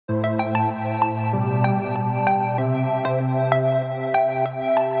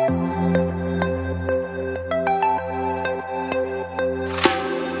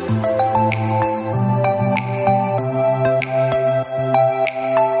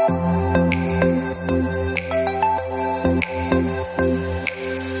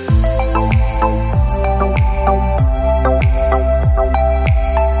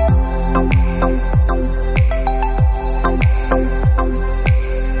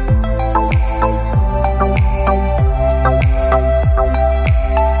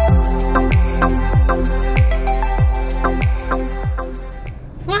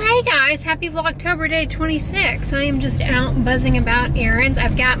day 26. I am just out buzzing about errands.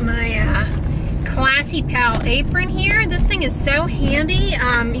 I've got my Classy Pal apron here. This thing is so handy.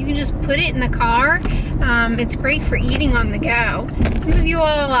 You can just put it in the car. It's great for eating on the go. Some of you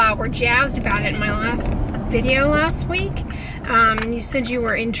all were jazzed about it in my last video last week. And you said you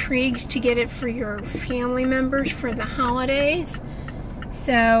were intrigued to get it for your family members for the holidays.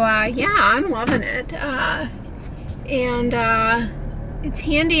 So yeah, I'm loving it. It's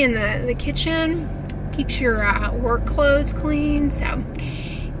handy in the kitchen. Keeps your work clothes clean. So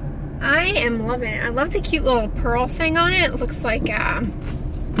I am loving it. I love the cute little pearl thing on it. It looks like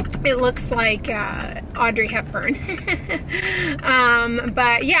Audrey Hepburn.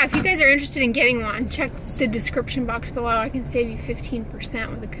 But yeah, if you guys are interested in getting one, check the description box below. I can save you 15%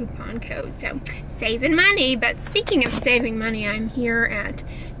 with a coupon code. So saving money. But speaking of saving money, I'm here at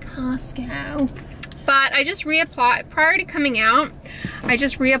Costco. But I just reapplied, prior to coming out, I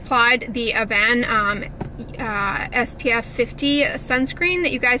just reapplied the Avène SPF 50 sunscreen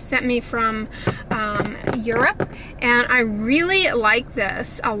that you guys sent me from Europe, and I really like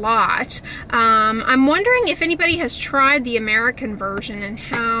this a lot. I'm wondering if anybody has tried the American version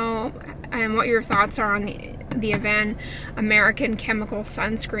and what your thoughts are on the Avène American chemical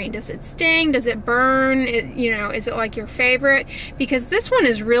sunscreen. Does it sting? Does it burn? Is it like your favorite? Because this one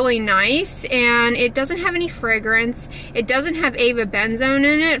is really nice and it doesn't have any fragrance. It doesn't have avobenzone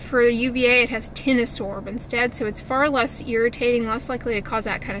in it. For UVA, it has tinosorb instead, so it's far less irritating, less likely to cause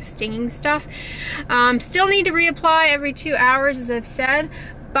that kind of stinging stuff. Still need to reapply every 2 hours, as I've said.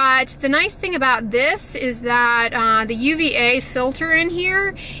 But the nice thing about this is that the UVA filter in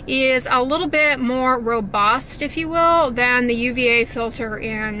here is a little bit more robust, if you will, than the UVA filter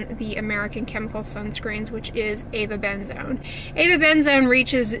in the American chemical sunscreens, which is avobenzone. Avobenzone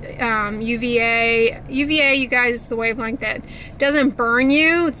reaches UVA. UVA, you guys, is the wavelength that doesn't burn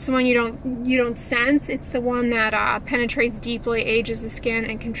you. It's the one you don't sense. It's the one that penetrates deeply, ages the skin,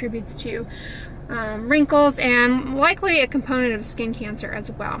 and contributes to wrinkles and likely a component of skin cancer as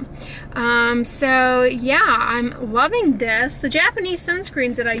well. So yeah, I'm loving this. The Japanese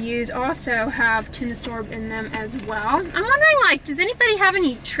sunscreens that I use also have tinosorb in them as well. I'm wondering, like, does anybody have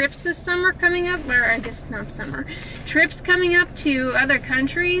any trips this summer coming up? Or I guess not summer. Trips coming up to other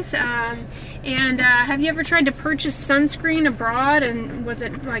countries? And have you ever tried to purchase sunscreen abroad, and was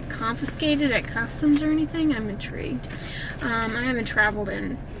it like confiscated at customs or anything? I'm intrigued. I haven't traveled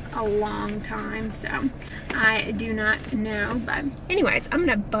in a long time, so I do not know. But anyways, I'm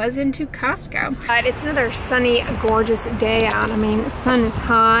gonna buzz into Costco. But it's another sunny, gorgeous day out. I mean, the sun is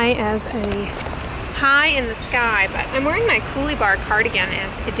high as a high in the sky, but I'm wearing my Coolie Bar cardigan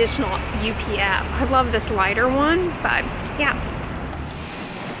as additional UPF. I love this lighter one, but yeah.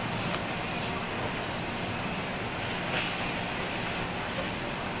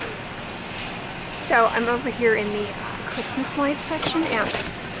 So I'm over here in the Christmas light section, and I'm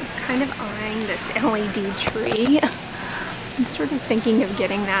kind of eyeing this LED tree. I'm sort of thinking of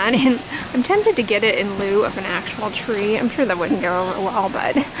getting that, and I'm tempted to get it in lieu of an actual tree. I'm sure that wouldn't go over well,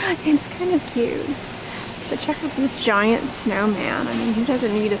 but it's kind of cute. But check out this giant snowman. I mean, who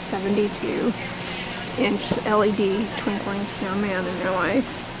doesn't need a 72-inch LED twinkling snowman in their life?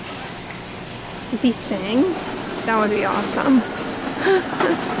 Does he sing? That would be awesome.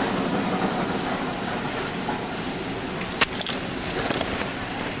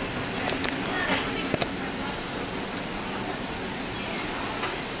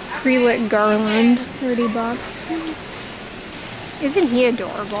 Pre-lit garland, 30 bucks. Isn't he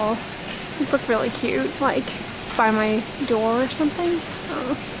adorable? He'd look really cute, like by my door or something.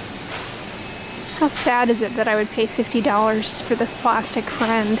 Oh. How sad is it that I would pay $50 for this plastic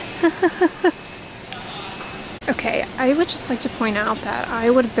friend? Okay, I would just like to point out that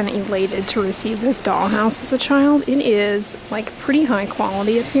I would have been elated to receive this dollhouse as a child. It is like pretty high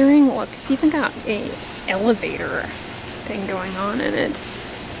quality appearing. Look, it's even got a elevator thing going on in it.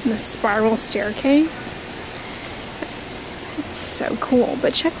 The spiral staircase. So cool.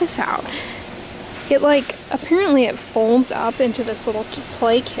 But check this out. It apparently it folds up into this little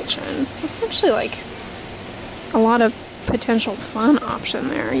play kitchen. It's actually like a lot of potential fun option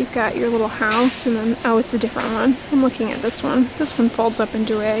there. You've got your little house, and then, oh, it's a different one. I'm looking at this one. This one folds up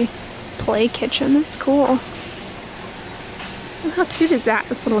into a play kitchen. That's cool. How cute is that?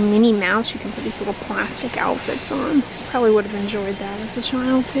 This little Minnie Mouse, you can put these little plastic outfits on. Probably would have enjoyed that as a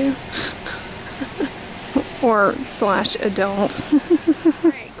child too. Or / adult.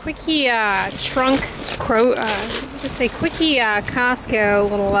 Alright, quickie trunk Just a quickie Costco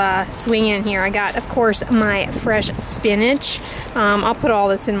little swing in here. I got, of course, my fresh spinach. I'll put all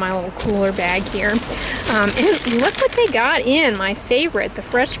this in my little cooler bag here. And look what they got in, my favorite, the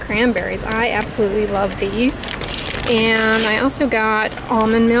fresh cranberries. I absolutely love these. And I also got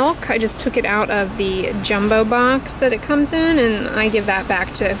almond milk. I just took it out of the jumbo box that it comes in, and I give that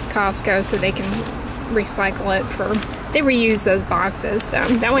back to Costco so they can recycle it for, they reuse those boxes, so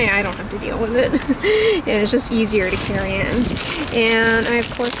that way I don't have to deal with it. And it's just easier to carry in. And I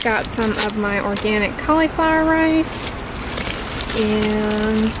of course got some of my organic cauliflower rice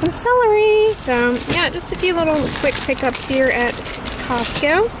and some celery. So yeah, just a few little quick pickups here at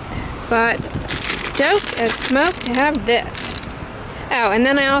Costco, but stoked as smoke to have this. Oh, and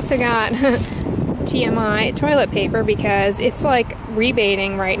then I also got TMI toilet paper because it's like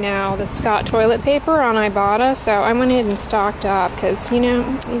rebating right now, the Scott toilet paper on Ibotta, so I went ahead and stocked up because, you know,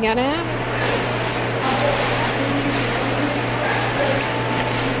 you gotta have it.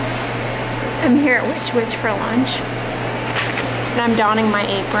 I'm here at Which for lunch, and I'm donning my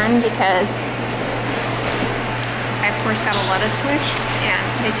apron because I of course got a lettuce switch, and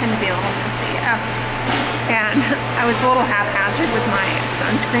they tend to be a little messy. And I was a little haphazard with my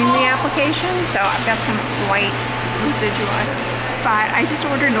sunscreen reapplication, so I've got some white residual. But I just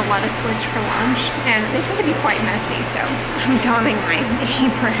ordered a lettuce switch for lunch, and they tend to be quite messy, so I'm donning my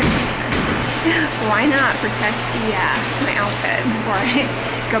apron because why not protect my outfit before I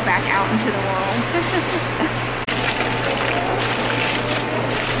go back out into the world.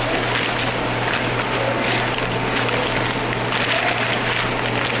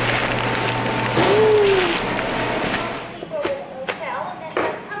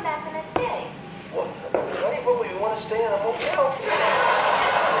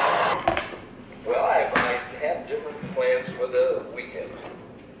 Well, I might have different plans for the weekend.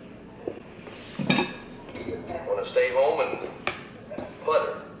 I want to stay home and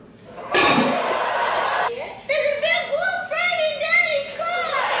putter. There's a big wolf right in Daddy's car!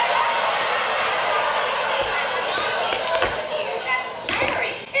 That's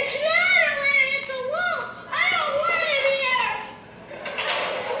Larry. It's not a Larry, it's a wolf! I don't want it here!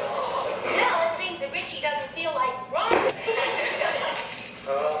 Well, it seems that Richie doesn't feel like running.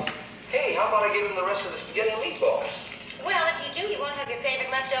 Hey, how about I give him the rest of the spaghetti and meatballs? Well, if you do, you won't have your favorite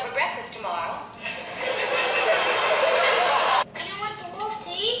leftover breakfast tomorrow. You want the wolf to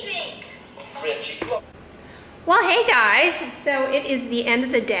eat me. Richie, look. Well, hey guys, so it is the end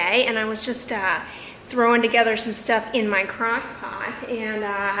of the day, and I was just throwing together some stuff in my crock pot, and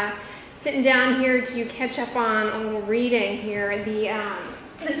sitting down here to catch up on a little reading here.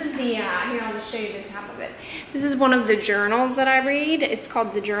 This is the, here I'll just show you the top of it. This is one of the journals that I read. It's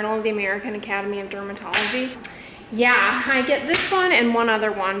called the Journal of the American Academy of Dermatology. Yeah, I get this one and one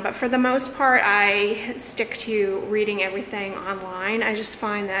other one, but for the most part I stick to reading everything online. I just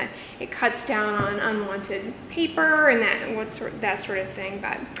find that it cuts down on unwanted paper and that sort of thing.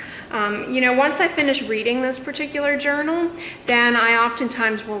 But you know, once I finish reading this particular journal, then I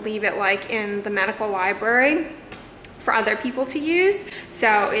oftentimes will leave it like in the medical library for other people to use.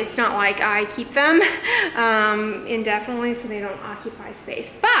 So it's not like I keep them indefinitely so they don't occupy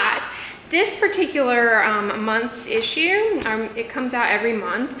space. But this particular month's issue, it comes out every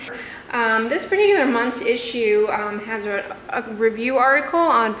month. This particular month's issue has a review article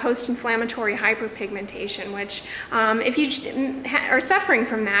on post-inflammatory hyperpigmentation, which if you are suffering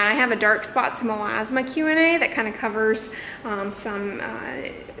from that, I have a dark spots and melasma Q&A that kind of covers some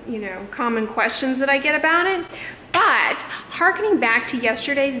you know, common questions that I get about it. But harkening back to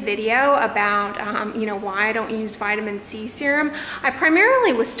yesterday's video about you know, why I don't use vitamin C serum, I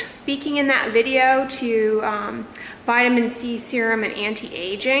primarily was speaking in that video to vitamin C serum and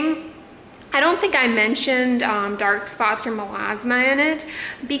anti-aging. I don't think I mentioned dark spots or melasma in it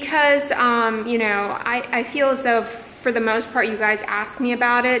because, you know, I feel as though for the most part you guys ask me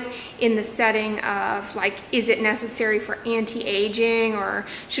about it in the setting of like, is it necessary for anti-aging or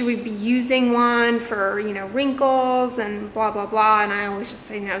should we be using one for, you know, wrinkles and blah, blah, blah. And I always just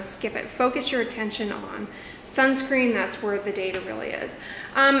say, no, skip it. Focus your attention on sunscreen. That's where the data really is.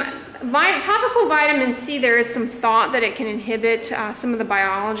 Topical vitamin C, there is some thought that it can inhibit some of the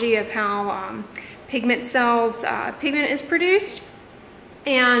biology of how pigment is produced.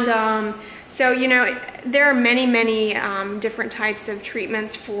 And so, you know, there are many, many different types of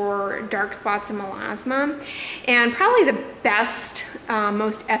treatments for dark spots and melasma. And probably the best,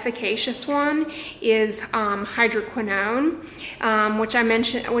 most efficacious one is hydroquinone,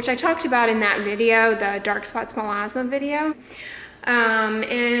 which I talked about in that video, the dark spots melasma video.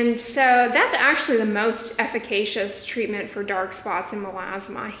 And so that's actually the most efficacious treatment for dark spots and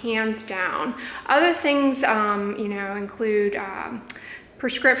melasma, hands down. Other things, you know, include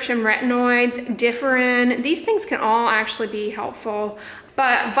prescription retinoids, differin. These things can all actually be helpful.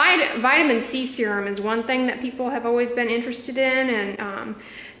 But vitamin C serum is one thing that people have always been interested in, and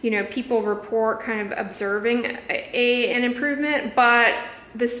you know, people report kind of observing an improvement. But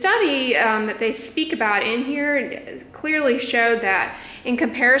the study that they speak about in here clearly showed that in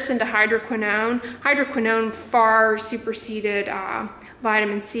comparison to hydroquinone far superseded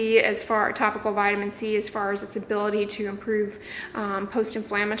vitamin C, topical vitamin C, as far as its ability to improve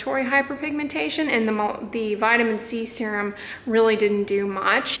post-inflammatory hyperpigmentation, and the vitamin C serum really didn't do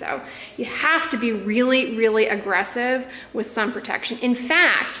much. So you have to be really, really aggressive with sun protection. In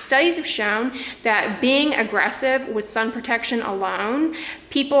fact, studies have shown that being aggressive with sun protection alone,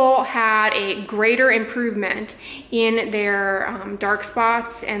 people had a greater improvement in their dark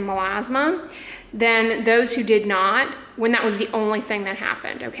spots and melasma than those who did not, when that was the only thing that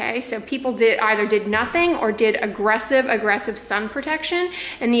happened, okay? So people either did nothing or did aggressive sun protection,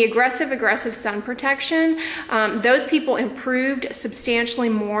 and the aggressive sun protection, those people improved substantially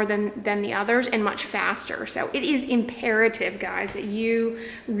more than the others, and much faster. So it is imperative, guys, that you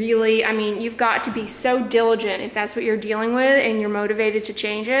really, I mean, you've got to be so diligent if that's what you're dealing with and you're motivated to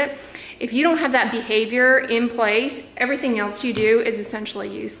change it. If you don't have that behavior in place, everything else you do is essentially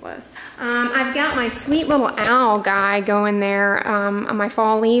useless. I've got my sweet little owl guy going there, my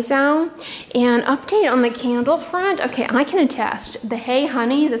fall leaves owl. And update on the candle front. Okay, I can attest. The Hey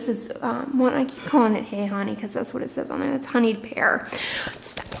Honey, this is one, I keep calling it Hey Honey because that's what it says on there. It's honeyed pear.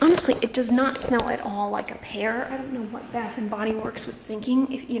 Honestly, it does not smell at all like a pear. I don't know what Bath & Body Works was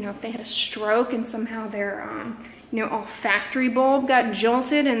thinking. If, you know, if they had a stroke and somehow their you know, olfactory bulb got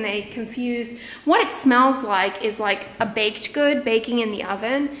jolted and they confused. What it smells like is like a baked good baking in the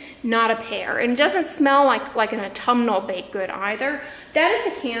oven, not a pear. And it doesn't smell like an autumnal baked good either. That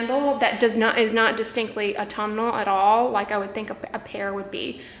is a candle that is not distinctly autumnal at all, like I would think a pear would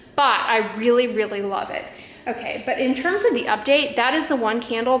be. But I really, really love it. Okay, but in terms of the update, that is the one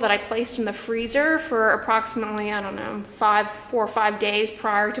candle that I placed in the freezer for approximately, I don't know, 4 or 5 days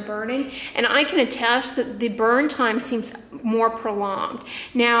prior to burning. And I can attest that the burn time seems more prolonged.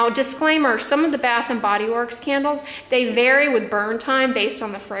 Now, disclaimer, some of the Bath & Body Works candles, they vary with burn time based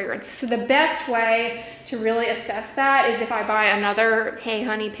on the fragrance. So the best way to really assess that is if I buy another Hey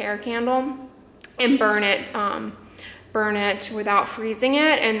Honey pear candle and burn it without freezing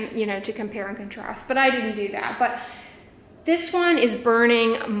it, and, you know, to compare and contrast. But I didn't do that. But this one is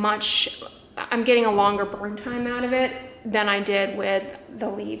burning much, I'm getting a longer burn time out of it than I did with the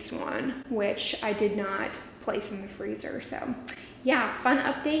Leaves one, which I did not place in the freezer. So yeah, fun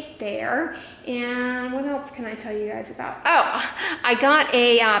update there. And what else can I tell you guys about? Oh, I got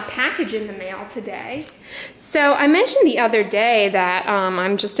a package in the mail today. So I mentioned the other day that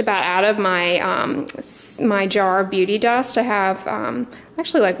I'm just about out of my my jar of beauty dust. I have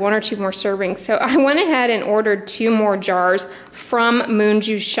actually like 1 or 2 more servings. So I went ahead and ordered 2 more jars from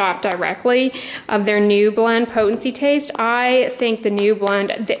Moonju's shop directly of their new blend Potency Taste. I think the new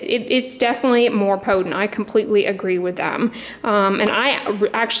blend, it's definitely more potent. I completely agree with them. And I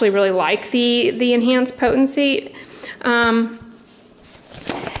actually really like the enhanced potency.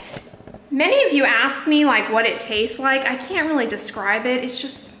 Many of you ask me like what it tastes like. I can't really describe it. It's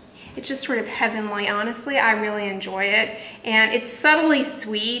just sort of heavenly, honestly. I really enjoy it. And it's subtly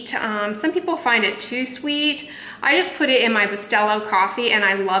sweet. Some people find it too sweet. I just put it in my Bustelo coffee and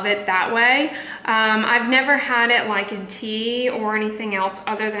I love it that way. I've never had it like in tea or anything else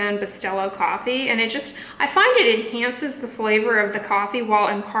other than Bustelo coffee. And I find it enhances the flavor of the coffee while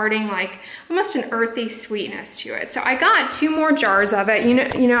imparting like almost an earthy sweetness to it. So I got 2 more jars of it.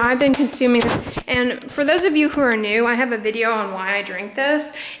 You know, I've been consuming this. And for those of you who are new, I have a video on why I drink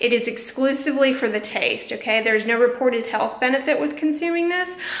this. It is exclusively for the taste, okay? There's no reported health benefit with consuming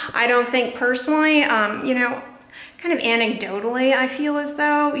this. I don't think personally, you know, kind of anecdotally, I feel as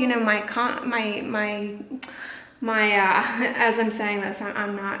though, you know, as I'm saying this,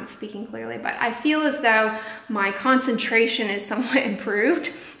 I'm not speaking clearly, but I feel as though my concentration is somewhat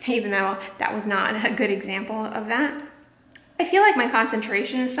improved, even though that was not a good example of that. I feel like my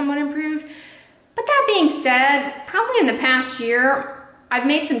concentration is somewhat improved. But that being said, probably in the past year, I've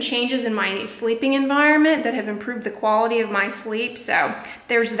made some changes in my sleeping environment that have improved the quality of my sleep, so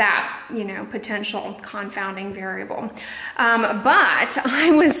there's that, you know, potential confounding variable. But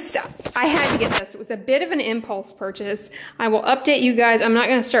I had to get this. It was a bit of an impulse purchase. I will update you guys. I'm not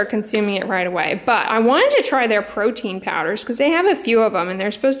going to start consuming it right away, but I wanted to try their protein powders because they have a few of them and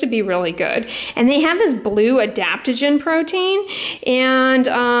they're supposed to be really good. And they have this blue adaptogen protein, and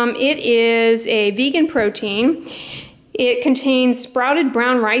it is a vegan protein. It contains sprouted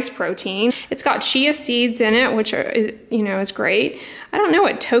brown rice protein. It's got chia seeds in it, which are, you know, is great. I don't know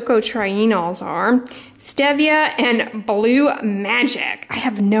what tocotrienols are. Stevia and blue magic. I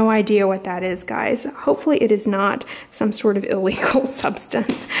have no idea what that is, guys. Hopefully it is not some sort of illegal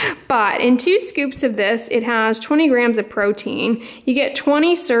substance. But in 2 scoops of this, it has 20 grams of protein. You get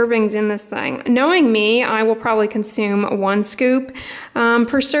 20 servings in this thing. Knowing me, I will probably consume 1 scoop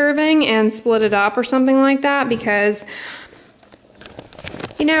per serving and split it up or something like that because,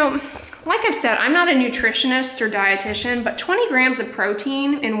 you know, like I've said, I'm not a nutritionist or dietitian, but 20 grams of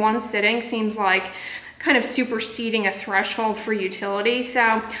protein in 1 sitting seems like kind of superseding a threshold for utility.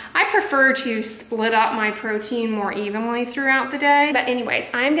 So I prefer to split up my protein more evenly throughout the day. But anyways,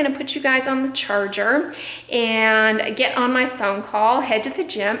 I'm gonna put you guys on the charger and get on my phone call, head to the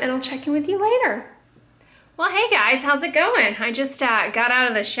gym, and I'll check in with you later. Well, hey guys, how's it going? I just got out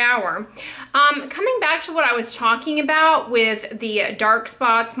of the shower. Coming back to what I was talking about with the dark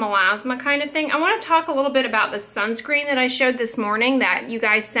spots, melasma kind of thing, I want to talk a little bit about the sunscreen that I showed this morning that you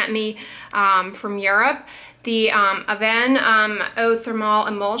guys sent me from Europe, the Aven Eau Thermal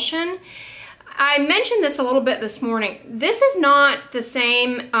Emulsion. I mentioned this a little bit this morning. This is not the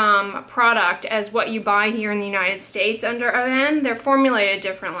same product as what you buy here in the United States under Aven. They're formulated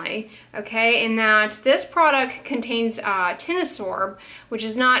differently, okay? In that this product contains Tinosorb, which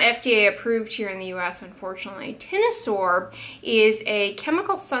is not FDA approved here in the US, unfortunately. Tinosorb is a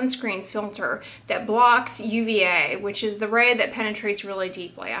chemical sunscreen filter that blocks UVA, which is the ray that penetrates really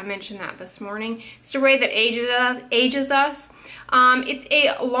deeply. I mentioned that this morning. It's the ray that ages us. It's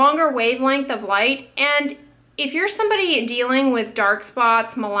a longer wavelength of light, and if you're somebody dealing with dark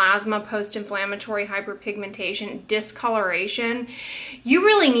spots, melasma, post-inflammatory hyperpigmentation, discoloration, you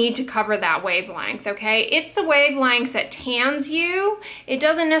really need to cover that wavelength, okay? It's the wavelength that tans you. It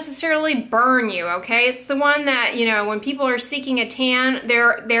doesn't necessarily burn you, okay? It's the one that, you know, when people are seeking a tan,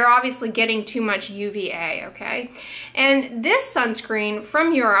 they're obviously getting too much UVA, okay? And this sunscreen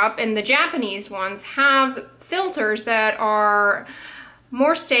from Europe and the Japanese ones have filters that are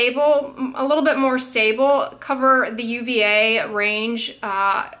more stable, a little bit more stable, cover the UVA range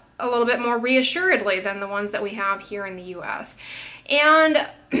a little bit more reassuredly than the ones that we have here in the US. And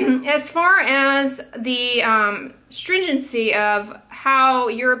as far as the stringency of how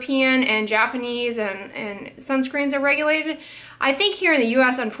European and Japanese and sunscreens are regulated, I think here in the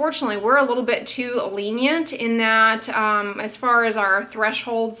US, unfortunately, we're a little bit too lenient in that as far as our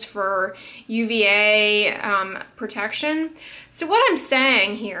thresholds for UVA protection. So what I'm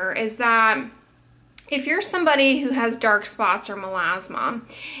saying here is that if you're somebody who has dark spots or melasma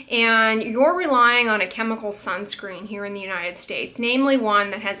and you're relying on a chemical sunscreen here in the United States, namely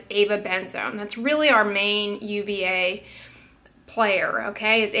one that has avobenzone, that's really our main UVA player,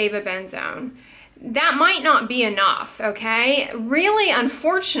 okay, is avobenzone. That might not be enough, okay? Really,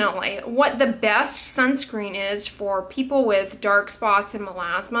 unfortunately, what the best sunscreen is for people with dark spots and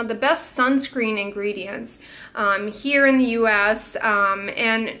melasma, the best sunscreen ingredients here in the US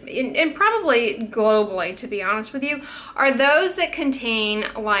and probably globally, to be honest with you, are those that contain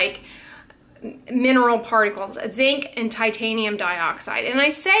like mineral particles, zinc and titanium dioxide. And I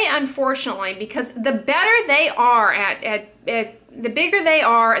say unfortunately because the better they are the bigger they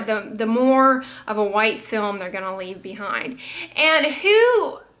are, the more of a white film they're going to leave behind. And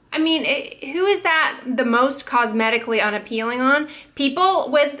who is that the most cosmetically unappealing on? People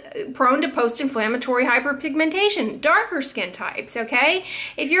with prone to post-inflammatory hyperpigmentation, darker skin types, okay?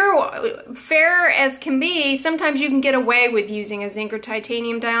 If you're fair as can be, sometimes you can get away with using a zinc or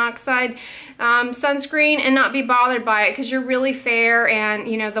titanium dioxide sunscreen and not be bothered by it because you're really fair, and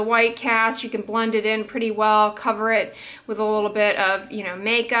you know the white cast, you can blend it in pretty well, cover it with a little bit of, you know,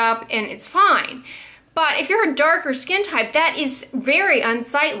 makeup, and it's fine. But if you're a darker skin type, that is very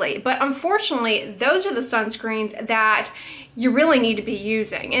unsightly. But unfortunately, those are the sunscreens that you really need to be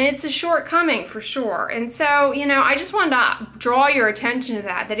using. And it's a shortcoming for sure. And so, you know, I just wanted to draw your attention to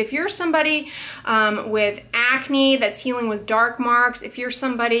that if you're somebody with acne that's healing with dark marks, if you're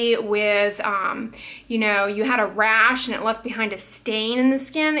somebody with, you know, you had a rash and it left behind a stain in the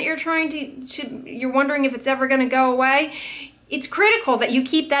skin that you're trying you're wondering if it's ever going to go away, it's critical that you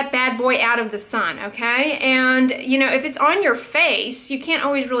keep that bad boy out of the sun, okay? And, you know, if it's on your face, you can't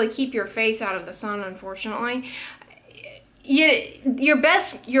always really keep your face out of the sun, unfortunately. Your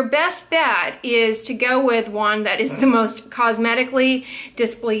best bet is to go with one that is the most cosmetically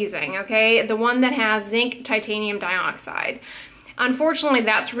displeasing, okay? The one that has zinc titanium dioxide. Unfortunately,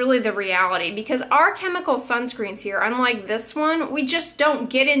 that's really the reality, because our chemical sunscreens here, unlike this one, we just don't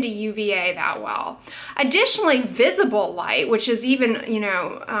get into UVA that well. Additionally, visible light, which is even, you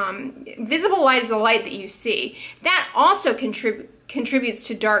know, visible light is the light that you see, that also contributes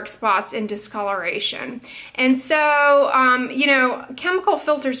to dark spots and discoloration. And so, you know, chemical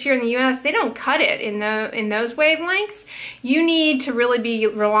filters here in the US, they don't cut it in those wavelengths. You need to really be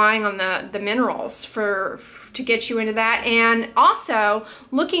relying on the minerals to get you into that, and also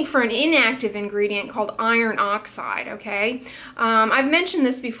looking for an inactive ingredient called iron oxide, okay? I've mentioned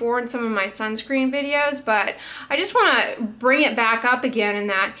this before in some of my sunscreen videos, but I just want to bring it back up again in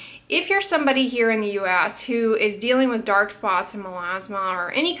that if you're somebody here in the US who is dealing with dark spots and melasma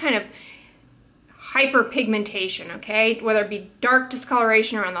or any kind of hyperpigmentation, okay, whether it be dark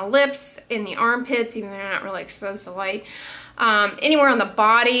discoloration around the lips, in the armpits, even though they're not really exposed to light, anywhere on the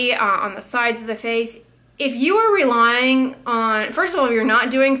body, on the sides of the face, if you are relying on, first of all, if you're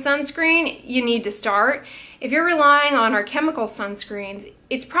not doing sunscreen, you need to start. If you're relying on our chemical sunscreens,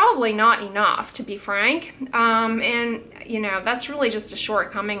 it's probably not enough, to be frank. And, you know, that's really just a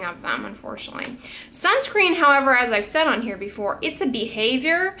shortcoming of them, unfortunately. Sunscreen, however, as I've said on here before, it's a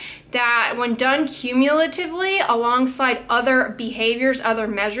behavior that when done cumulatively alongside other behaviors, other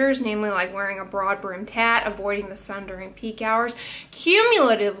measures, namely like wearing a broad brimmed hat, avoiding the sun during peak hours,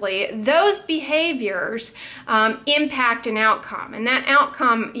 cumulatively, those behaviors impact an outcome. And that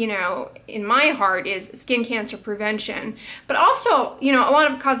outcome, you know, in my heart is skin cancer prevention, but also, you know, a lot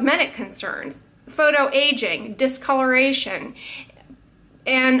of cosmetic concerns, photo aging, discoloration,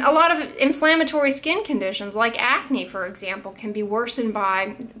 and a lot of inflammatory skin conditions like acne, for example, can be worsened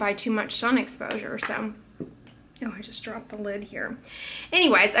by too much sun exposure. So, oh, I just dropped the lid here.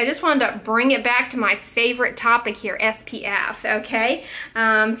 Anyways, I just wanted to bring it back to my favorite topic here, SPF, okay?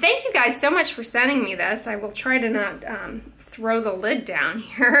 Thank you guys so much for sending me this. I will try to not throw the lid down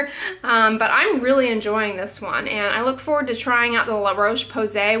here, but I'm really enjoying this one, and I look forward to trying out the La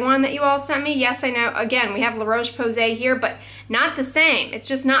Roche-Posay one that you all sent me. Yes, I know, again, we have La Roche-Posay here, but not the same. It's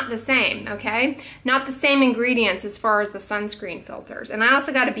just not the same, okay? Not the same ingredients as far as the sunscreen filters. And I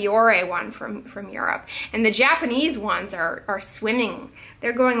also got a Biore one from Europe, and the Japanese ones are swimming.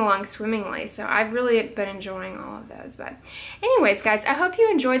 They're going along swimmingly, so I've really been enjoying all of those. But anyways, guys, I hope you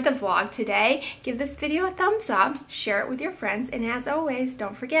enjoyed the vlog today. Give this video a thumbs up, share it with your friends, and as always,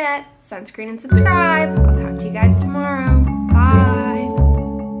 don't forget, sunscreen and subscribe. I'll talk to you guys tomorrow.